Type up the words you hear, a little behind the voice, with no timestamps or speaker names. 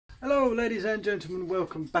Hello ladies and gentlemen,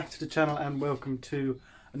 welcome back to the channel and welcome to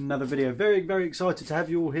another video. Very excited to have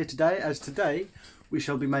you all here today, as today we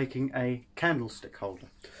shall be making a candlestick holder.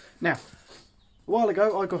 Now, a while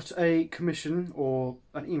ago I got a commission or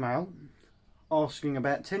an email asking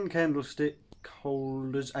about 10 candlestick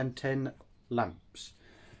holders and 10 lamps.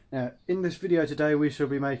 Now in this video today we shall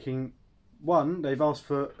be making one. They've asked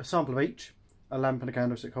for a sample of each, a lamp and a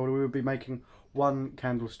candlestick holder. We will be making one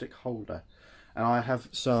candlestick holder. And I have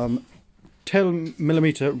some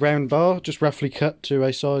 10mm round bar, just roughly cut to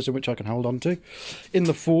a size in which I can hold on to, in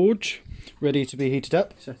the forge, ready to be heated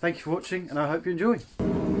up. So thank you for watching and I hope you enjoy.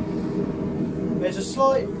 There's a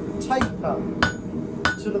slight taper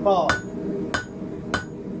to the bar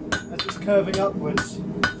as it's curving upwards.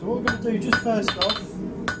 So what we're going to do just first off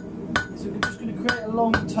is we're just going to create a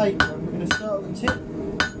long taper, and we're going to start at the tip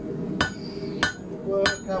and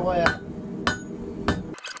work our way out.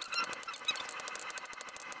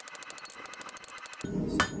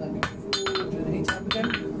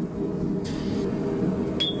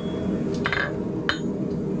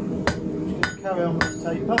 Carry on with this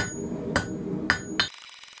taper.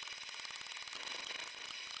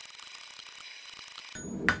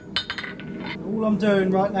 All I'm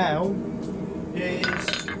doing right now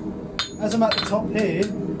is, as I'm at the top here,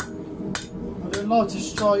 I'm doing lighter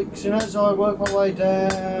strikes, and as I work my way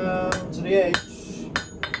down to the edge,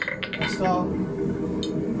 I start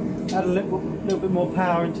adding a little bit more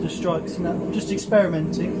power into the strikes, and I'm just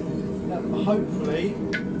experimenting. That hopefully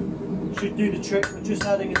should do the trick with just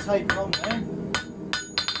adding a taper on there.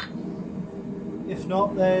 If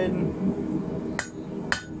not, then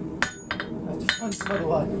I have to find some other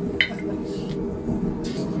way.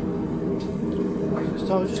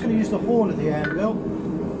 So I'm just going to use the horn of the anvil.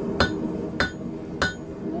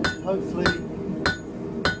 That should hopefully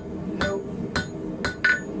help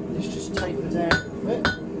this just taper down a bit.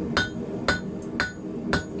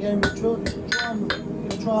 Again, we're going to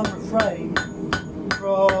try and refrain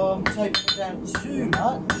from tapering it down too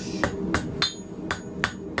much.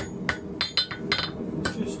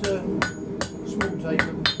 Just a small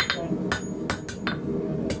taper.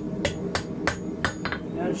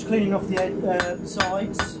 Now just cleaning off the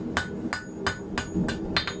sides.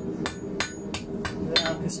 Then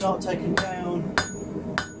I can start taking down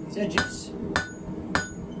these edges.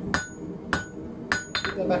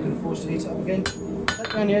 Put that back and forth to heat up again.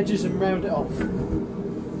 Take down the edges and round it off.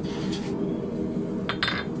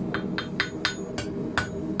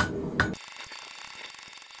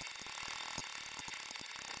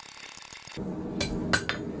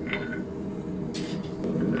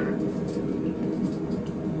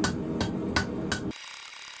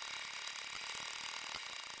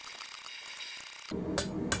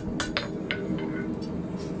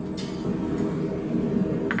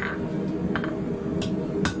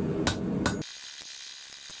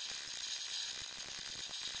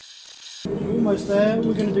 Almost there. What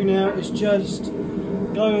we're going to do now is just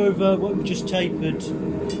go over what we've just tapered,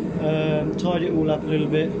 tied it all up a little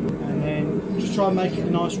bit, and then just try and make it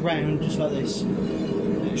a nice round, just like this.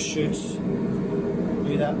 It should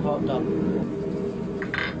be that part done.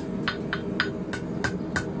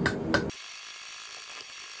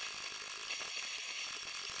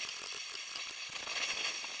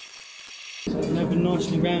 So now been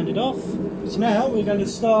nicely rounded off. So now we're going to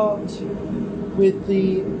start with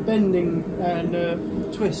the bending and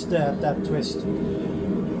twist, dab twist.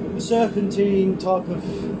 A serpentine type of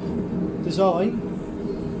design.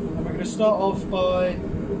 And we're going to start off by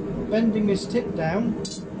bending this tip down.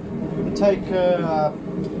 We're going to take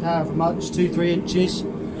however much, 2-3 inches,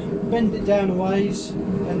 bend it down a ways,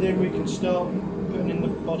 and then we can start putting in the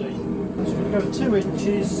body. So we're going to go 2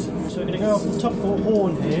 inches. So we're going to go off the top of the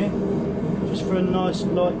horn here, just for a nice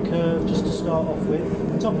light curve, just to start off with.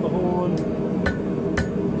 The top of the horn.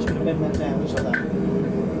 Bend that down just like that.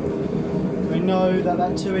 We know that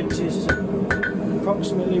that 2 inches is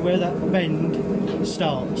approximately where that bend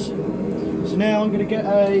starts. So now I'm going to get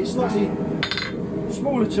a slightly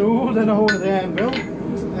smaller tool than a horn of the anvil,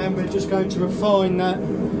 and we're just going to refine that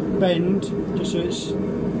bend just so it's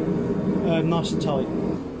nice and tight.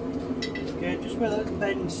 Okay, just where that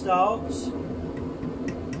bend starts,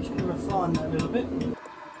 I'm just going to refine that a little bit.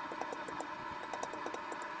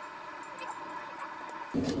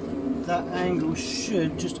 That angle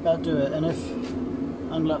should just about do it, and if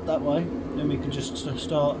angle up that way, then we can just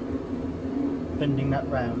start bending that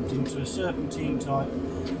round into a serpentine type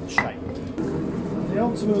shape. The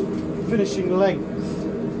ultimate finishing length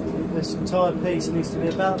of this entire piece needs to be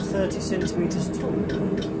about 30 centimetres tall.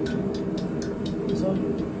 So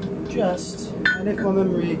just, and if my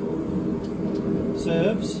memory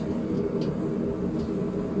serves,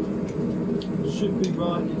 should be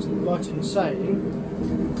right in saying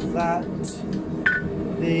that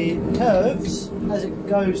the curves, as it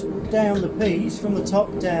goes down the piece from the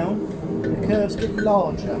top down, the curves get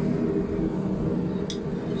larger.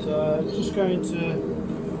 So just going to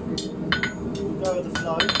go with the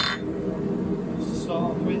flow just to start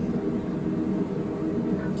off with,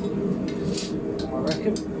 I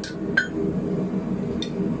reckon.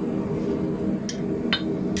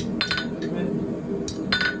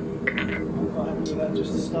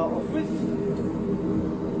 Just to start off with.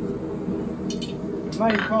 The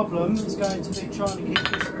main problem is going to be trying to keep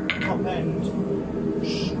this top end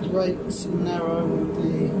straight and narrow with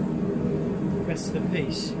the rest of the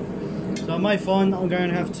piece. So I may find that I'm going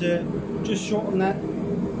to have to just shorten that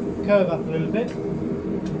curve up a little bit,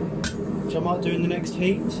 which I might do in the next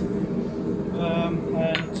heat,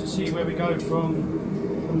 and to see where we go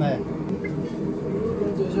from there. What I'm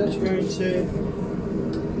going to do is actually going to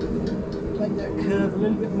make that curve a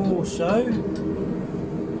little bit more so.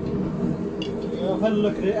 I've had a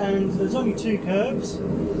look at it and there's only two curves.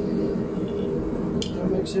 That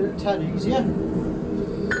makes it a tad easier.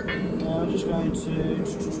 I'm just going to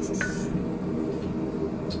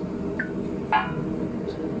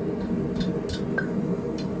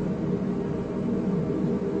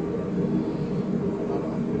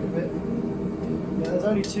there's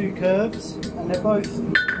only two curves and they both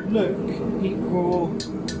look equal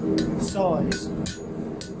size,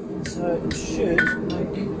 so it should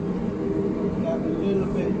make that a little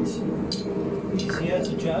bit easier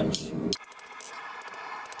to judge.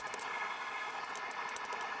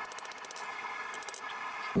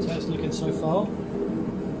 So it's looking so far,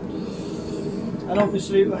 and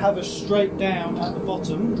obviously we'll have a straight down at the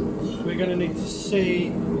bottom. We're going to need to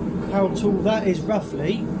see how tall that is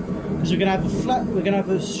roughly, because we're going to have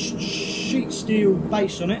a sheet steel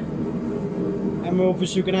base on it. And we're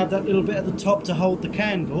obviously going to have that little bit at the top to hold the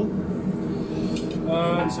candle,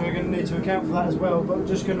 so we're going to need to account for that as well. But we're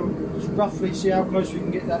just going to roughly see how close we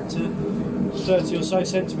can get that to 30 or so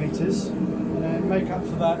centimetres, and then make up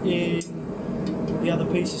for that in the other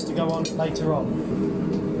pieces to go on later on.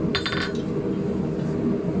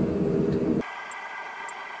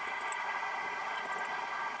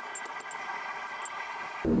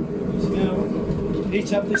 So now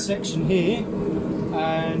heat up this section here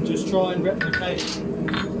and just try and replicate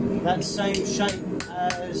that same shape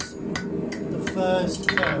as the first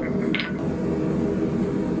curve.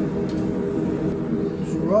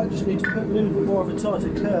 Right, just need to put a little bit more of a tighter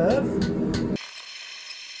curve.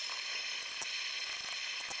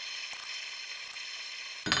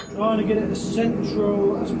 Trying to get it as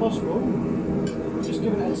central as possible. Just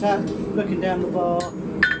giving it a tap, looking down the bar,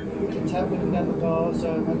 looking down the bar,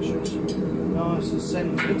 so make sure it's nice and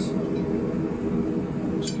centred.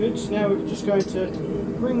 Good. So now we're just going to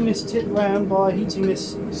bring this tip round by heating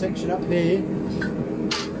this section up here,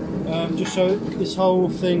 just so this whole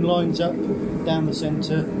thing lines up down the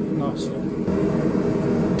centre nicely. And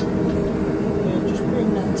just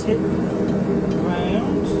bring that tip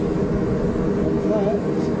round.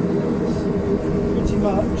 That's pretty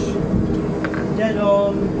much dead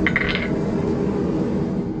on.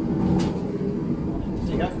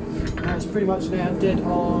 There you go. That's pretty much now dead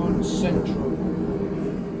on central.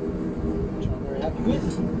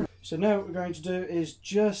 With. So now what we're going to do is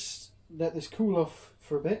just let this cool off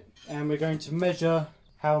for a bit, and we're going to measure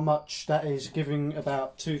how much that is, giving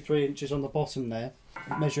about 2-3 inches on the bottom there,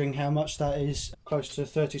 measuring how much that is, close to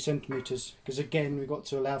 30 centimetres, because again we've got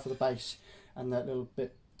to allow for the base and that little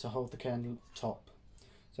bit to hold the candle at the top.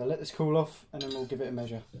 So let this cool off and then we'll give it a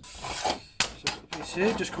measure. So the piece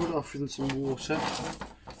here, just cool it off with some water.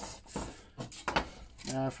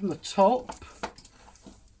 Now from the top,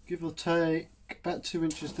 give or take about 2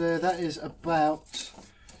 inches there, that is about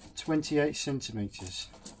 28 centimetres.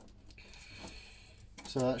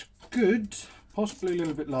 So that's good, possibly a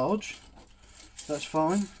little bit large. That's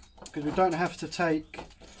fine, because we don't have to take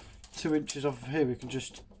 2 inches off of here, we can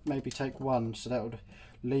just maybe take 1, so that would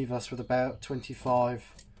leave us with about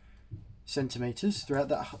 25 centimetres throughout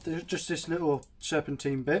that, just this little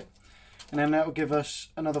serpentine bit, and then that will give us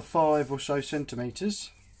another 5 or so centimetres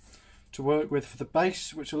to work with for the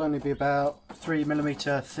base, which will only be about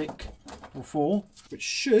 3mm thick or 4, which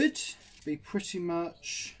should be pretty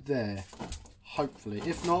much there, hopefully.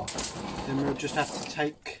 If not, then we'll just have to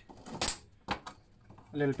take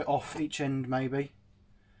a little bit off each end maybe,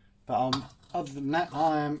 but other than that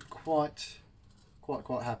I am quite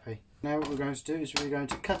happy. Now what we're going to do is we're going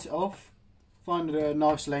to cut it off, find a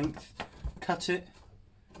nice length, cut it,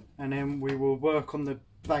 and then we will work on the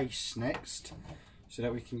base next, so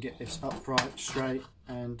that we can get this upright, straight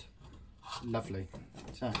and Lovely.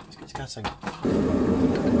 So let's get to cutting.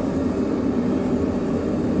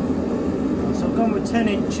 So I've gone with 10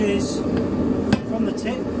 inches from the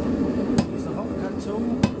tip. Use the hot cut tool.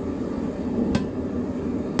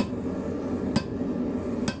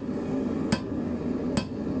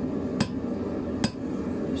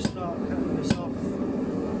 Start cutting this off.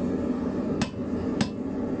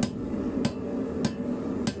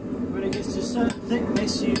 When it gets to a certain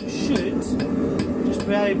thickness, you should just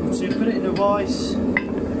be able to put it in a vise,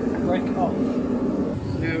 break it off.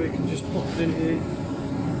 Now we can just pop it in here,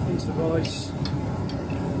 into the vise,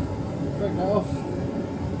 break that off.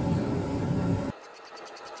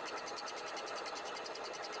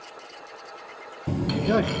 There we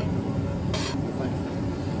go.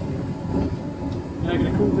 Now we're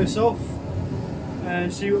going to cool this off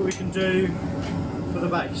and see what we can do for the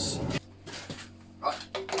base.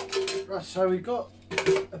 Right, so we've got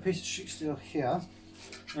a piece of sheet steel here,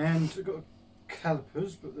 and we've got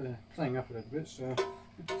calipers, but they're playing up a little bit, so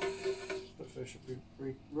hopefully they should be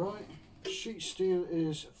right. Sheet steel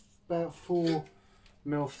is about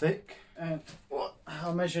 4mm thick, and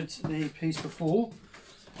I measured the piece before,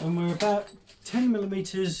 and we're about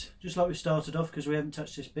 10mm, just like we started off, because we haven't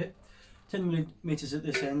touched this bit. 10mm at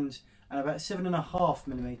this end, and about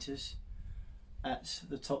 7.5mm at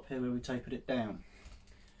the top here where we tapered it down.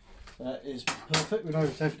 That is perfect. We know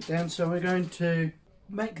we've tapered it down, so we're going to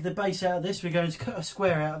make the base out of this. We're going to cut a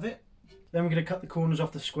square out of it. Then we're going to cut the corners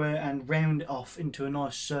off the square and round it off into a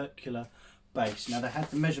nice circular base. Now they had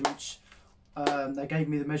the measurements, they gave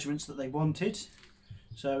me the measurements that they wanted,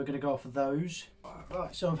 so we're going to go off of those.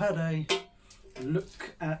 Right, so I've had a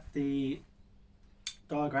look at the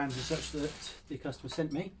diagrams and such that the customer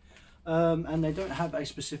sent me, and they don't have a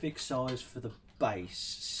specific size for the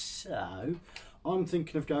base, so I'm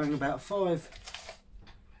thinking of going about 5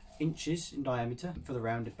 inches in diameter for the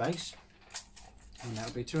rounded base, and that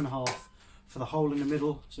would be 2.5 for the hole in the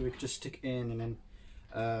middle, so we could just stick it in and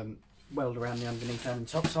then weld around the underneath and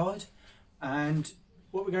top side. And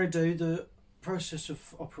what we're going to do, the process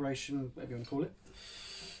of operation, whatever you want to call it,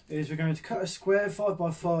 is we're going to cut a square,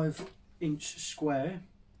 5x5 inch square.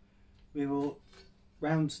 We will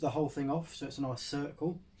round the whole thing off so it's a nice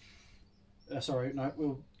circle. Sorry, no,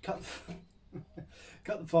 we'll cut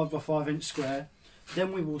cut the 5x5 inch square.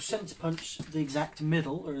 Then we will centre punch the exact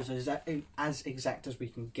middle, or as exact as we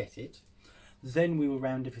can get it. Then we will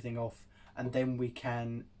round everything off, and then we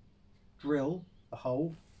can drill a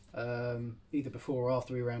hole, either before or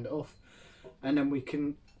after we round it off. And then we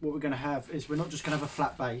can, what we're going to have is, we're not just going to have a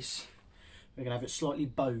flat base, we're going to have it slightly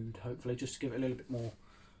bowed, hopefully, just to give it a little bit more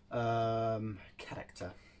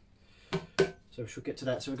character. So we shall get to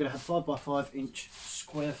that. So we're going to have 5x5 inch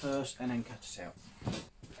square first, and then cut it out.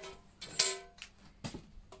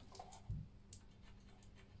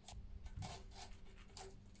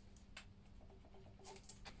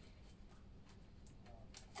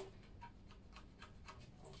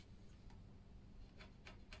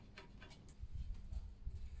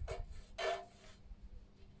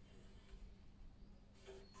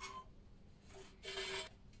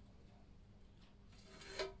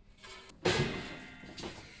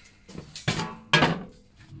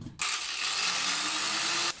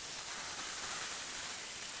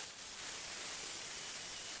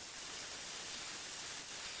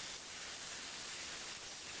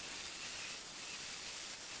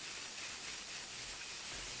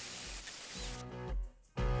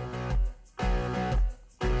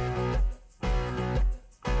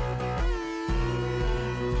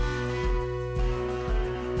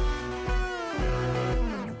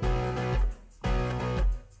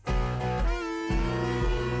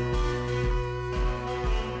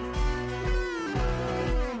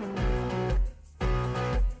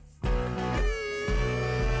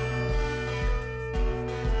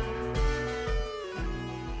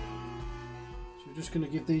 Just going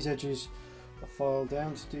to give these edges a file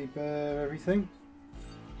down to deburr everything.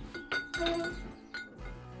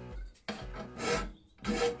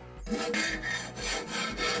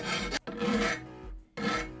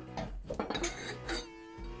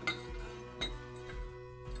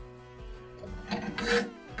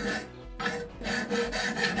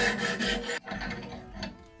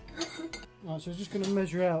 Right, so I'm just going to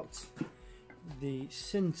measure out the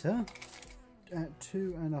centre at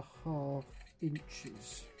 2.5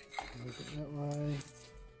 inches. Move it that way.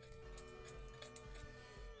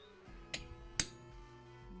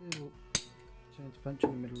 Little change punch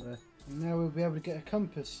in the middle there. And now we'll be able to get a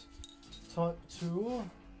compass type tool,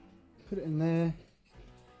 put it in there,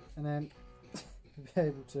 and then be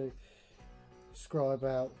able to scribe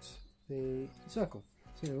out the circle.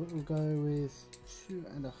 So we'll go with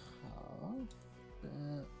 2.5.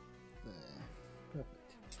 About there. Perfect.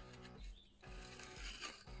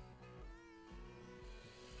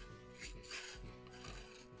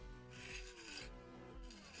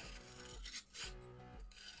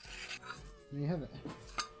 There you have it.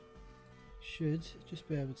 Should just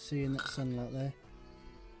be able to see in that sunlight there,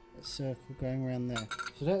 that circle going around there.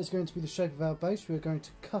 So that is going to be the shape of our base. We're going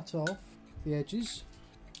to cut off the edges,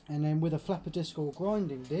 and then with a flapper disc or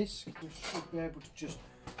grinding disc, we should be able to just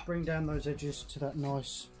bring down those edges to that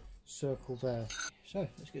nice circle there. So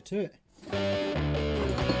let's get to it.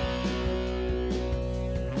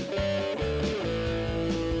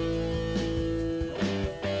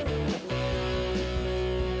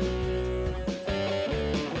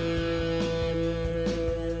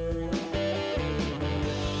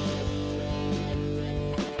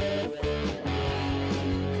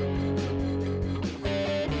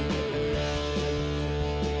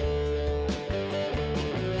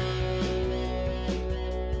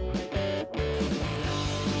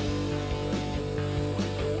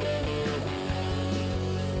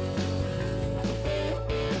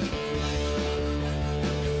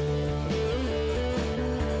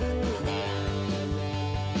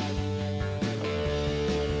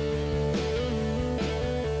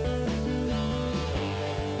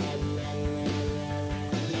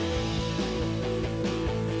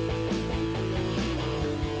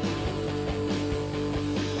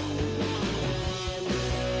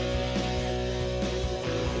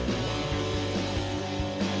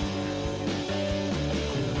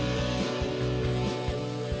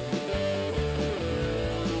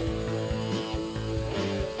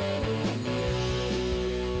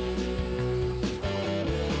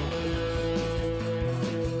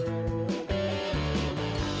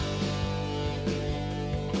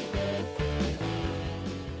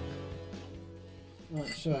 Right,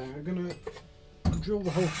 so we're going to drill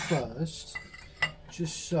the hole first,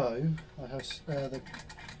 just so I have the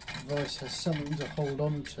device has something to hold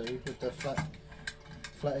on to with the flat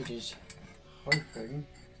edges. Hoping,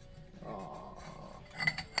 not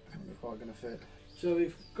quite going to fit. So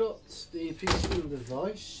we've got the piece of the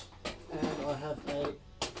device, and I have a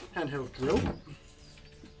handheld drill,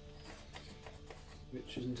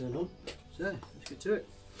 which isn't turned on. So let's get to it.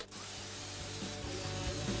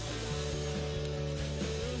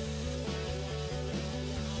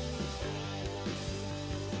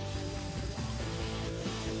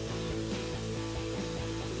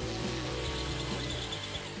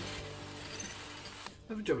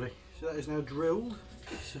 Lovely. So that is now drilled.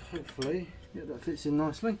 So hopefully, yeah, that fits in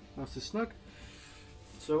nicely, nice and snug.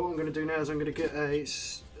 So what I'm going to do now is I'm going to get a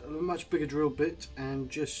much bigger drill bit and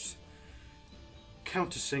just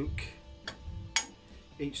countersink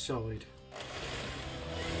each side.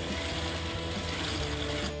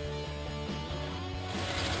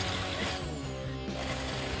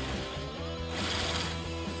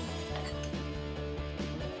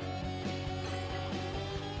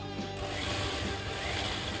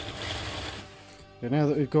 So now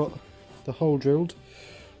that we've got the hole drilled,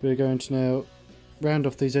 we're going to now round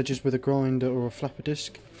off these edges with a grinder or a flapper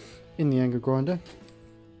disc in the angle grinder,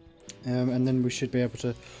 and then we should be able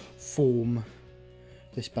to form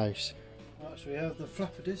this base. Right, so we have the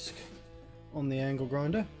flapper disc on the angle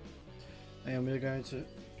grinder, and we're going to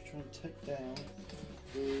try and take down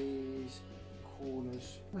these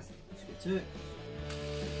corners. Let's get to it.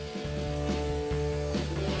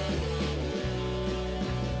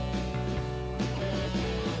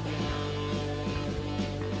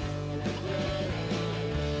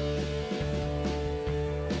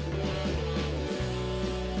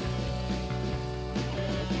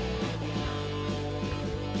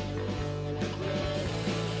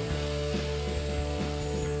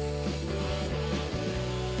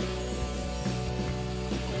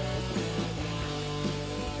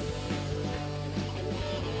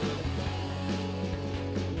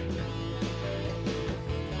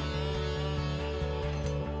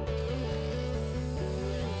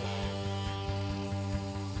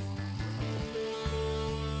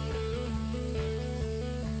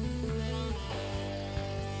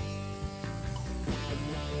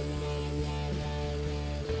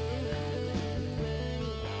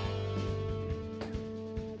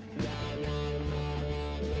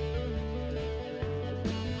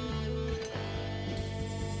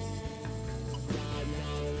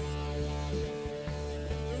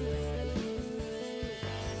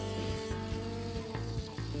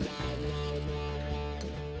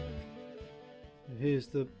 Here's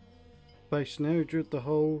the base now. We drilled the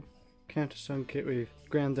hole, countersunk it, we've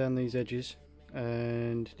ground down these edges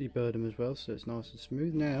and deburred them as well, so it's nice and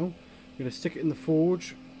smooth. Now going to stick it in the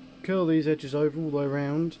forge, curl these edges over all the way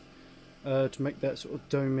around to make that sort of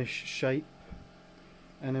dome-ish shape,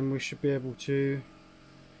 and then we should be able to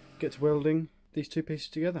get to welding these two pieces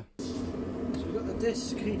together. So we've got the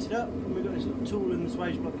disc heated up and we've got this little tool in the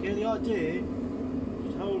swage block here. The idea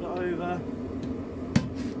is to hold it over,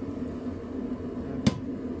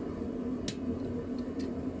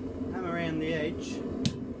 hammer around the edge,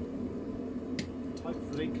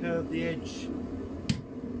 hopefully curve the edge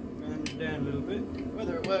round and down a little bit.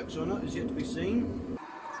 Whether it works or not is yet to be seen.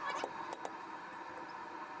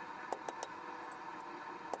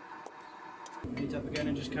 Heat up again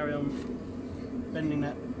and just carry on bending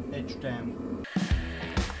that edge down.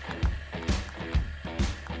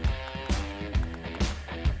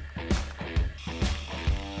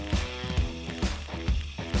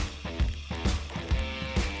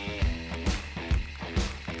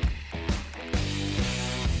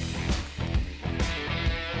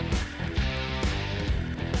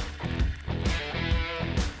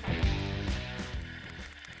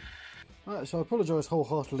 Right, so I apologise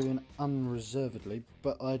wholeheartedly and unreservedly,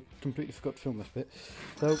 but I completely forgot to film this bit.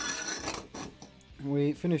 So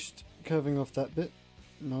we finished curving off that bit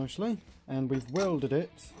nicely, and we've welded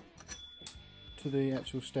it to the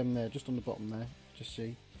actual stem there, just on the bottom there, just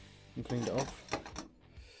see, and cleaned it off.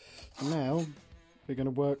 Now we're going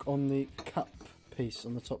to work on the cup piece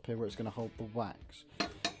on the top here where it's going to hold the wax.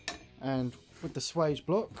 And with the swage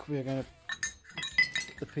block, we're going to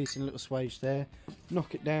put the piece in a little swage there,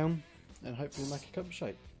 knock it down, and hopefully make a cup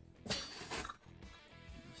shape.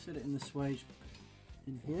 Set it in the swage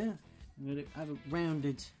in here. I'm going to have a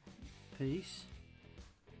rounded piece,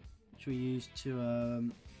 which we use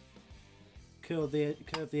to curve the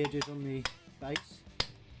edges on the base.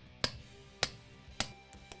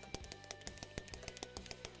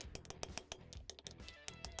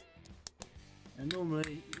 And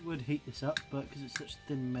normally you would heat this up, but because it's such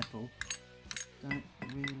thin metal, don't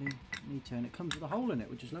really need to, and it comes with a hole in it,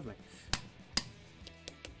 which is lovely.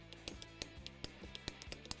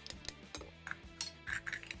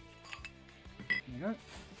 There you go.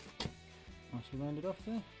 Nicely rounded off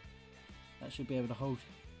there. That should be able to hold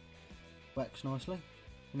wax nicely.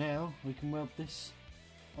 Now we can weld this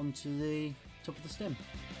onto the top of the stem.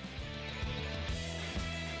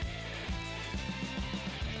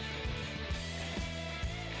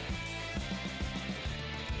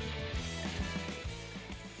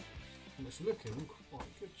 It's looking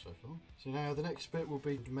quite good so far. So now the next bit will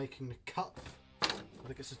be making the cup. I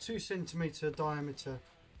think it's a 2 cm diameter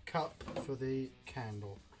cup for the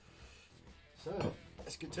candle. So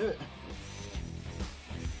let's get to it.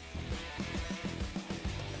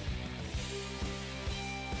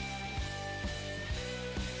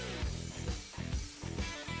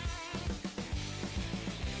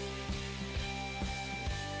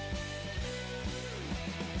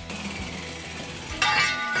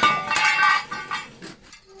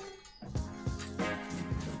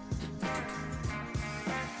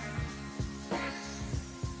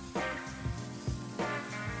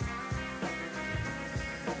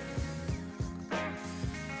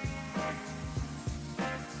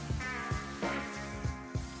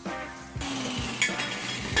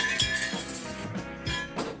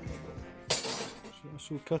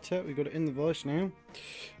 All cut out, we've got it in the vise now.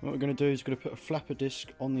 What we're going to do is going to put a flapper disc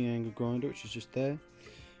on the angle grinder, which is just there,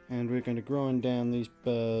 and we're going to grind down these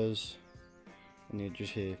burrs on the edges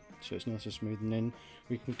here so it's nice and smooth, and then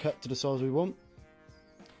we can cut to the size we want,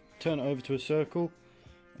 turn it over to a circle,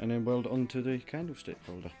 and then weld it onto the candlestick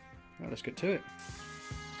holder. Right, let's get to it.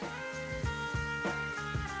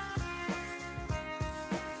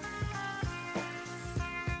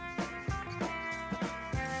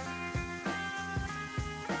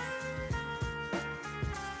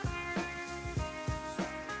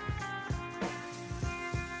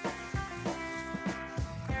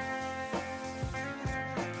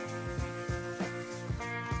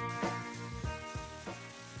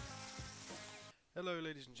 Hello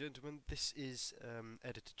ladies and gentlemen, this is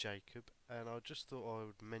Editor Jacob, and I just thought I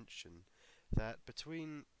would mention that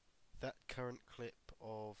between that current clip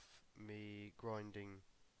of me grinding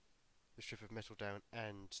the strip of metal down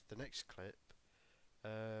and the next clip,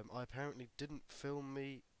 I apparently didn't film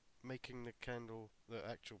me making the candle, the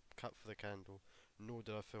actual cut for the candle, nor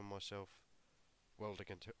did I film myself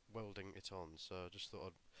welding it on, so I just thought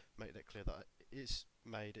I'd make that clear that it is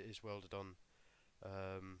made, it is welded on,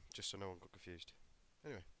 just so no one got confused.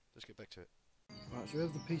 Anyway, let's get back to it. Right, so we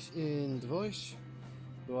have the piece in the vise,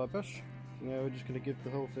 the wire brush. So now we're just going to give the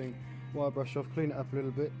whole thing wire brush off, clean it up a little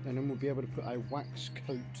bit, and then we'll be able to put a wax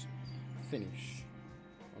coat finish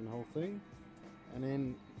on the whole thing, and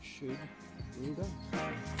then it should be all done.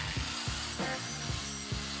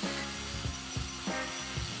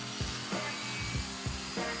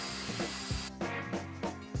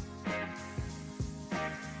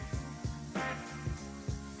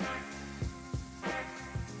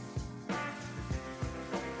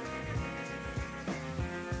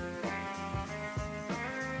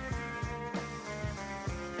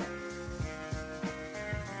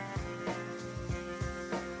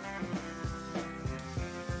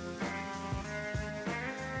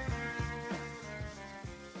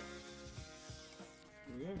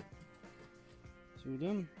 It's all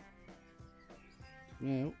done.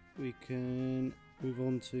 Now we can move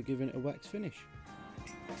on to giving it a wax finish.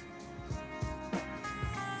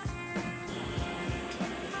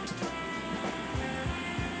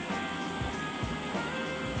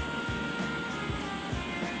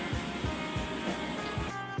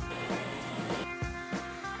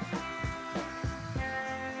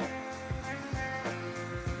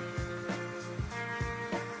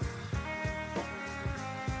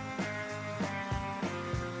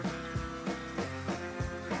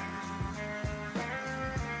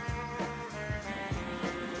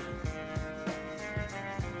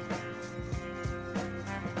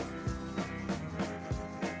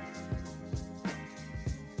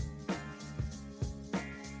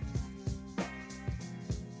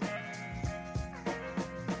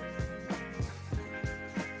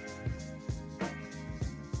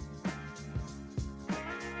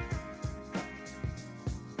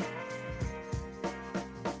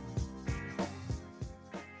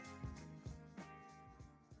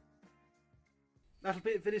 That'll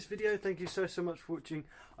be it for this video. Thank you so much for watching.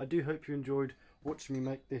 I do hope you enjoyed watching me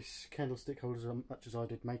make this candlestick holder as much as I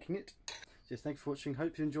did making it. So yes, thanks for watching.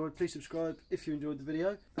 Hope you enjoyed. Please subscribe if you enjoyed the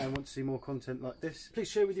video and want to see more content like this. Please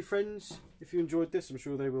share with your friends if you enjoyed this. I'm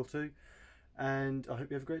sure they will too. And I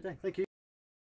hope you have a great day. Thank you.